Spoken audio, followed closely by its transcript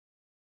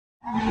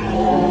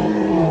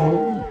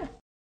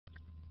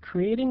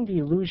Creating the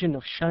illusion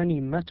of shiny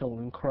metal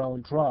in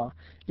CorelDraw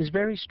is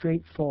very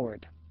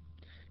straightforward.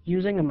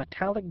 Using a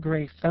metallic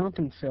gray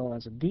fountain fill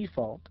as a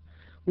default,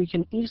 we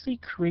can easily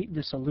create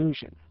this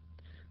illusion.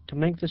 To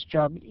make this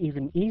job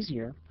even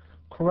easier,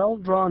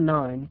 CorelDraw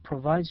 9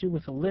 provides you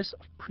with a list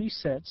of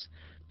presets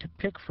to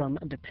pick from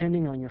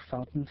depending on your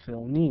fountain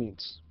fill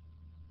needs.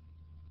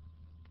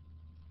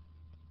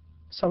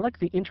 Select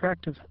the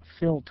Interactive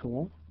Fill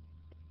tool.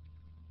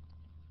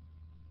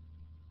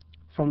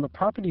 From the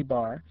property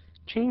bar,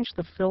 change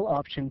the fill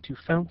option to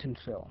Fountain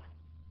Fill.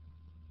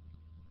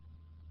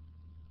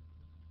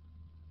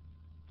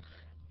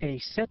 A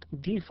Set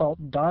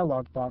Default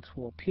dialog box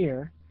will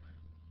appear.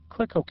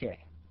 Click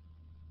OK.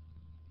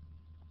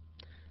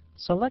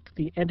 Select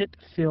the Edit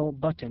Fill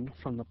button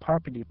from the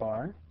property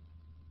bar.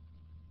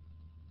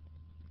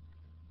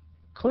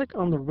 Click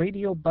on the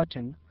radio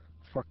button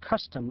for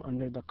Custom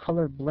under the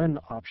Color Blend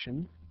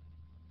option.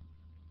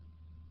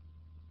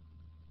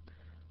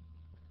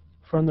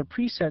 From the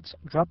Presets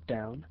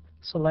drop-down,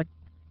 select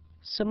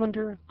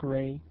Cylinder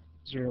Gray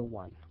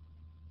 01.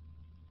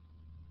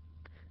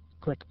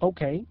 Click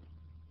OK,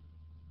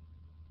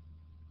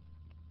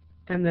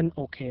 and then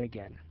OK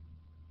again.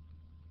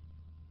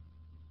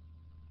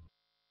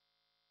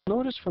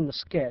 Notice from the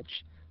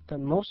sketch that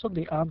most of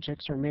the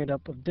objects are made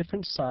up of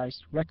different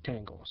sized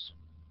rectangles.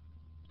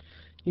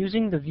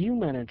 Using the View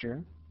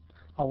Manager,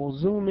 I will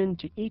zoom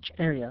into each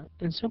area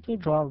and simply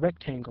draw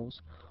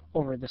rectangles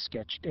over the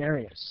sketched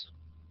areas.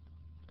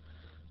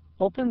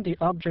 Open the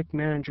Object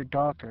Manager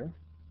Docker,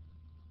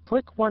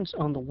 click once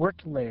on the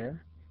worked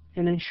layer,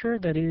 and ensure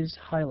that it is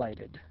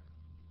highlighted.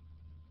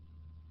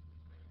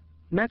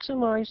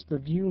 Maximize the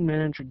View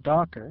Manager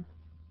Docker.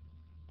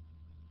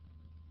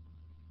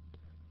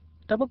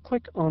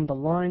 Double-click on the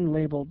line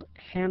labeled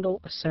Handle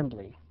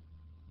Assembly.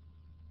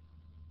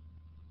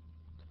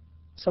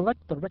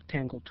 Select the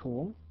Rectangle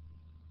tool.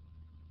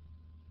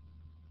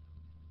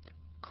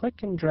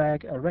 Click and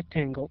drag a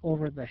rectangle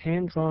over the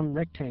hand-drawn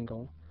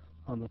rectangle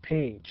on the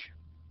page.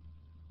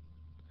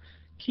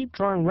 Keep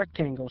drawing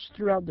rectangles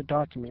throughout the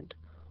document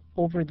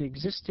over the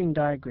existing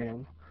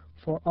diagram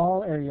for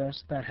all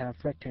areas that have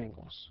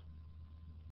rectangles.